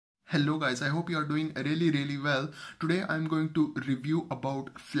Hello guys, I hope you are doing really well. Today I'm going to review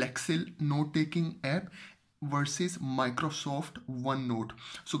about Flexcil note-taking app versus Microsoft OneNote.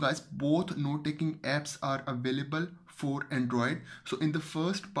 So guys, both note-taking apps are available for Android. So in the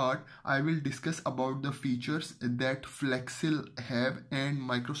first part, I will discuss about the features that Flexcil have and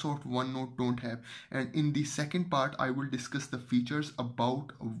Microsoft OneNote don't have. And in the second part, I will discuss the features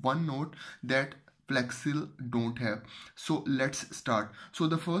about OneNote that Flexcil don't have. So let's start. So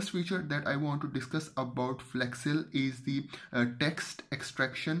the first feature that I want to discuss about Flexcil is the text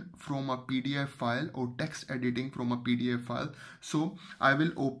extraction from a PDF file or text editing from a PDF file. So I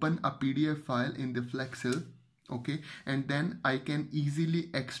will open a PDF file in the Flexcil. Okay, and then I can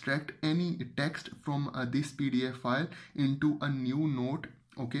easily extract any text from this PDF file into a new note.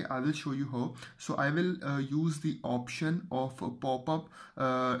 Okay, I will show you how. So I will use the option of a pop-up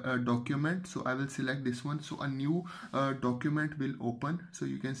document. So I will select this one. So a new document will open. So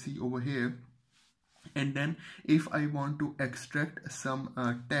you can see over here. And then if I want to extract some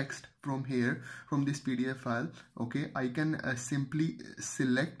text from here, from this PDF file, okay, I can simply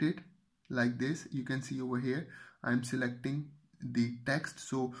select it like this. You can see over here, I'm selecting the text.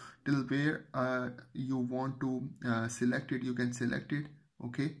 So till where you want to select it, you can select it.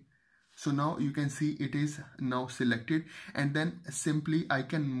 Okay, so now you can see it is now selected, and then simply I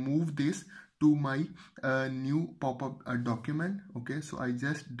can move this to my new pop-up document. Okay, so I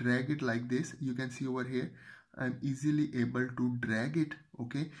just drag it like this. You can see over here I'm easily able to drag it.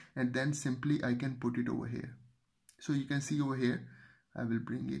 Okay, and then simply I can put it over here. So you can see over here, I will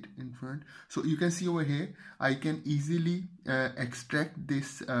bring it in front. So you can see over here, I can easily extract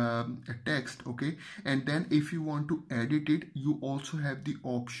this text. Okay, and then if you want to edit it, you also have the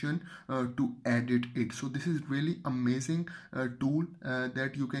option to edit it. So this is really amazing tool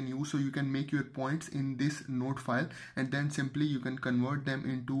that you can use. So you can make your points in this note file, and then simply you can convert them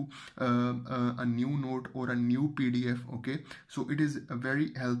into a new note or a new PDF. Okay, so it is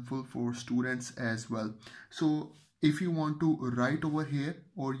very helpful for students as well. So if you want to write over here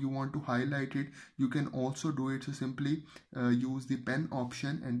or you want to highlight it, you can also do it. So simply use the pen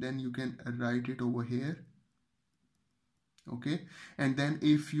option and then you can write it over here. Okay, and then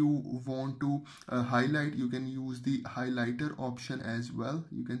if you want to highlight, you can use the highlighter option as well.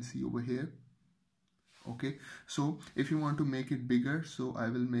 You can see over here. Okay, so if you want to make it bigger, so I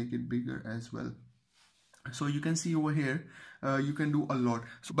will make it bigger as well. So you can see over here, you can do a lot.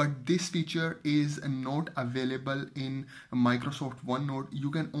 So but this feature is not available in Microsoft OneNote. You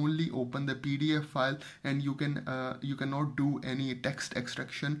can only open the PDF file, and you cannot do any text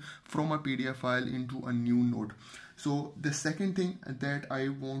extraction from a PDF file into a new note. So the second thing that I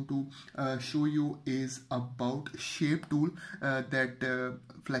want to show you is about shape tool that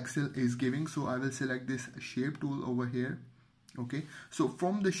Flexcil is giving. So I will select this shape tool over here. Okay, so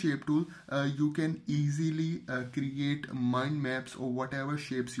from the shape tool you can easily create mind maps or whatever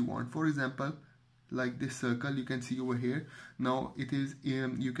shapes you want. For example, like this circle, you can see over here. Now it is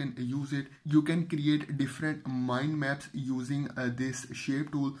you can use it. You can create different mind maps using this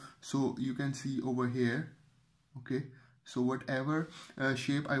shape tool. So you can see over here. Okay, so whatever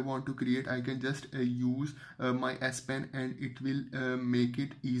shape I want to create, I can just use my S Pen and it will make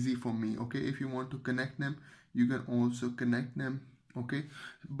it easy for me. Okay, if you want to connect them, you can also connect them. Okay,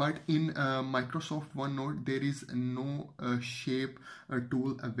 but in Microsoft OneNote there is no shape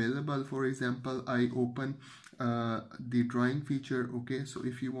tool available. For example, I open the drawing feature. Okay, so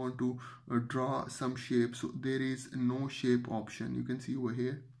if you want to draw some shape, so there is no shape option. You can see over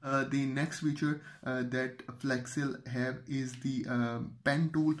here. The next feature that Flexcil have is the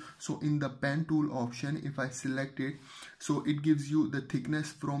pen tool. So in the pen tool option, if I select it, so it gives you the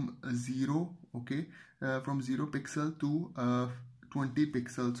thickness from 0, okay, from 0 pixel to 20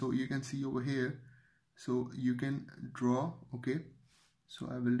 pixels. So you can see over here, so you can draw. Okay, so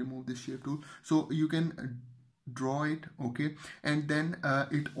I will remove this shape tool. So you can draw it. Okay, and then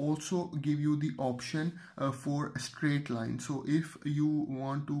it also give you the option for a straight line. So if you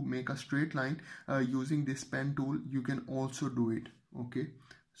want to make a straight line using this pen tool, you can also do it. Okay,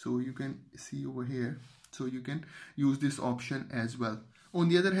 so you can see over here, so you can use this option as well. On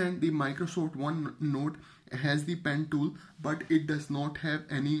the other hand, the Microsoft OneNote has the pen tool, but it does not have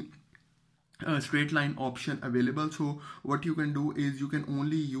any straight line option available. So what you can do is you can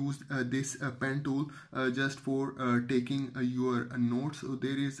only use this pen tool just for taking your notes. So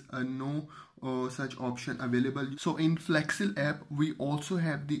there is no such option available. So in Flexcil app we also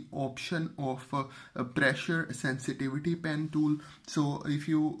have the option of a pressure sensitivity pen tool. So if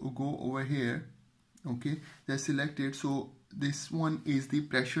you go over here, okay, just select it. So this one is the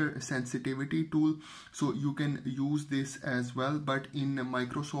pressure sensitivity tool, so you can use this as well, but in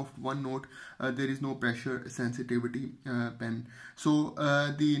Microsoft OneNote there is no pressure sensitivity pen. So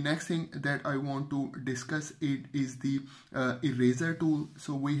the next thing that I want to discuss is the eraser tool.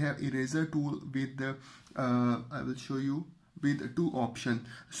 So we have eraser tool with the I will show you with two options.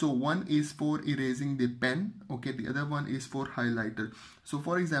 So one is for erasing the pen, okay, the other one is for highlighter. So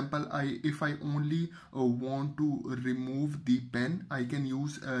for example, if I only want to remove the pen, I can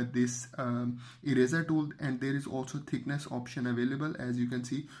use this eraser tool, and there is also thickness option available, as you can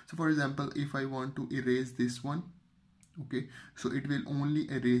see. So for example, if I want to erase this one, okay, so it will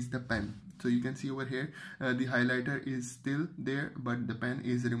only erase the pen. So you can see over here the highlighter is still there, but the pen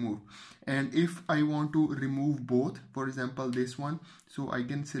is removed. And if I want to remove both, for example this one, so I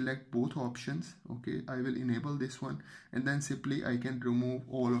can select both options, okay, I will enable this one, and then simply I can remove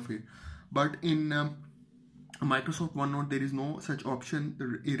all of it. But in Microsoft OneNote there is no such option.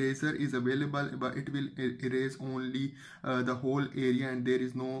 The eraser is available, but it will erase only the whole area, and there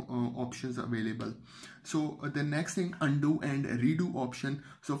is no options available. So the next thing, undo and redo option.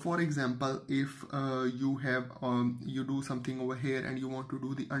 So for example, if you have you do something over here and you want to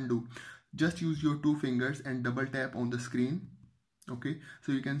do the undo, just use your two fingers and double tap on the screen, okay,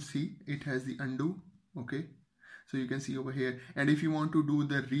 so you can see it has the undo, okay. So you can see over here, and if you want to do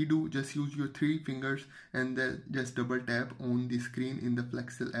the redo, just use your three fingers and then just double tap on the screen in the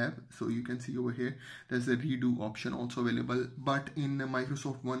Flexcil app. So you can see over here there's a redo option also available, but in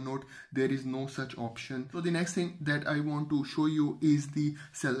Microsoft OneNote there is no such option. So the next thing that I want to show you is the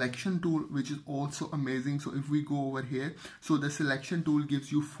selection tool, which is also amazing. So if we go over here, so the selection tool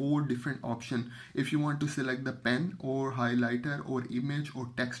gives you 4 different options. If you want to select the pen or highlighter or image or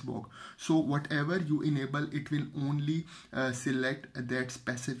text box, so whatever you enable, it will only select that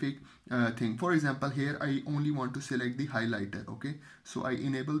specific thing. For example, here I only want to select the highlighter, okay, so I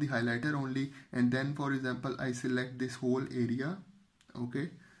enable the highlighter only, and then for example I select this whole area, okay,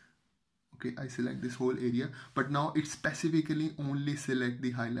 I select this whole area, but now it specifically only select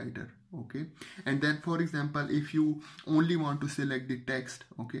the highlighter, okay. And then for example, if you only want to select the text,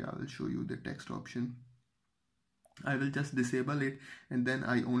 okay, I will show you the text option. I will just disable it, and then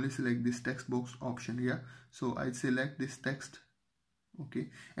I only select this text box option here. So I select this text, okay,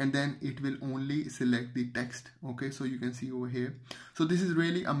 and then it will only select the text, okay. So you can see over here. So this is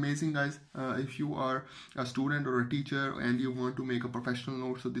really amazing, guys. If you are a student or a teacher and you want to make a professional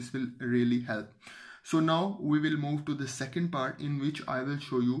note, so this will really help. So now we will move to the second part, in which I will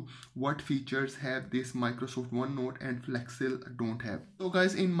show you what features have this Microsoft OneNote and Flexcil don't have. So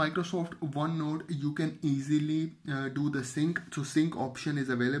guys, in Microsoft OneNote you can easily do the sync. So sync option is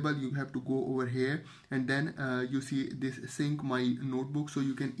available. You have to go over here, and then you see this sync my notebook, so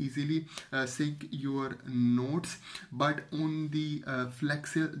you can easily sync your notes. But on the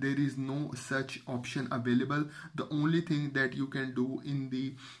Flexcil there is no such option available. The only thing that you can do in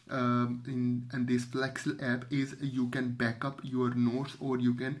the in this Flexcil app is you can backup your notes, or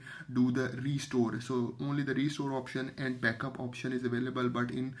you can do the restore. So only the restore option and backup option is available, but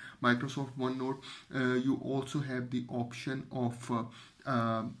in Microsoft OneNote you also have the option of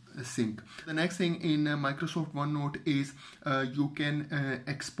sync. The next thing in Microsoft OneNote is you can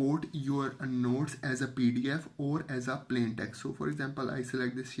export your notes as a PDF or as a plain text. So for example, I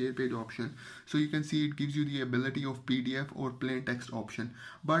select this share page option, so you can see it gives you the ability of PDF or plain text option.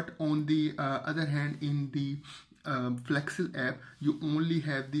 But on the other hand, in the Flexcil app you only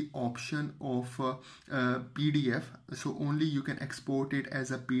have the option of PDF, so only you can export it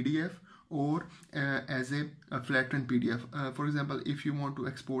as a PDF or as a flattened PDF. For example, if you want to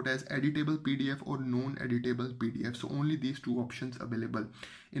export as editable PDF or non-editable PDF, so only these two options available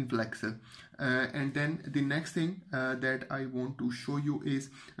in Flexcil. And then the next thing that I want to show you is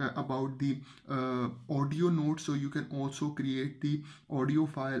about the audio notes. So you can also create the audio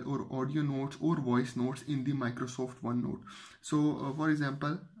file or audio notes or voice notes in the Microsoft OneNote. So for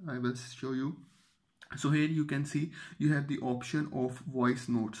example, I will show you. So here you can see you have the option of voice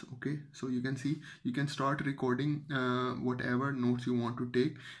notes, okay. So you can see you can start recording whatever notes you want to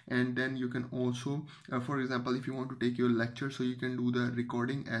take, and then you can also for example, if you want to take your lecture, so you can do the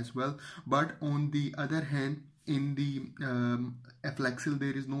recording as well. But on the other hand, in the Flexcil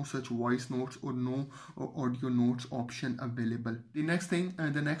there is no such voice notes or no audio notes option available. The next thing,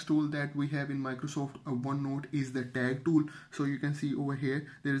 the next tool that we have in Microsoft OneNote is the tag tool. So you can see over here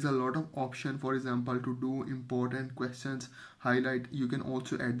there is a lot of option. For example, to do important questions, highlight, you can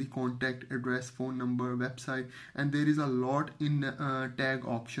also add the contact address, phone number, website, and there is a lot in tag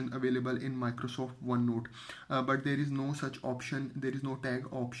option available in Microsoft OneNote, but there is no such option, there is no tag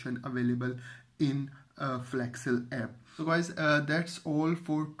option available in Flexcil app. So guys, that's all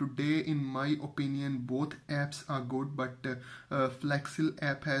for today. In my opinion, both apps are good, but Flexcil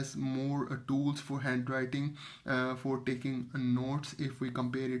app has more tools for handwriting, for taking notes if we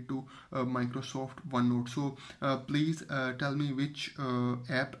compare it to Microsoft OneNote. So please tell me which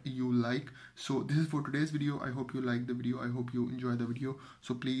app you like. So this is for today's video. I hope you like the video. I hope you enjoy the video.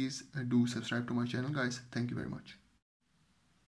 So please do subscribe to my channel, guys. Thank you very much.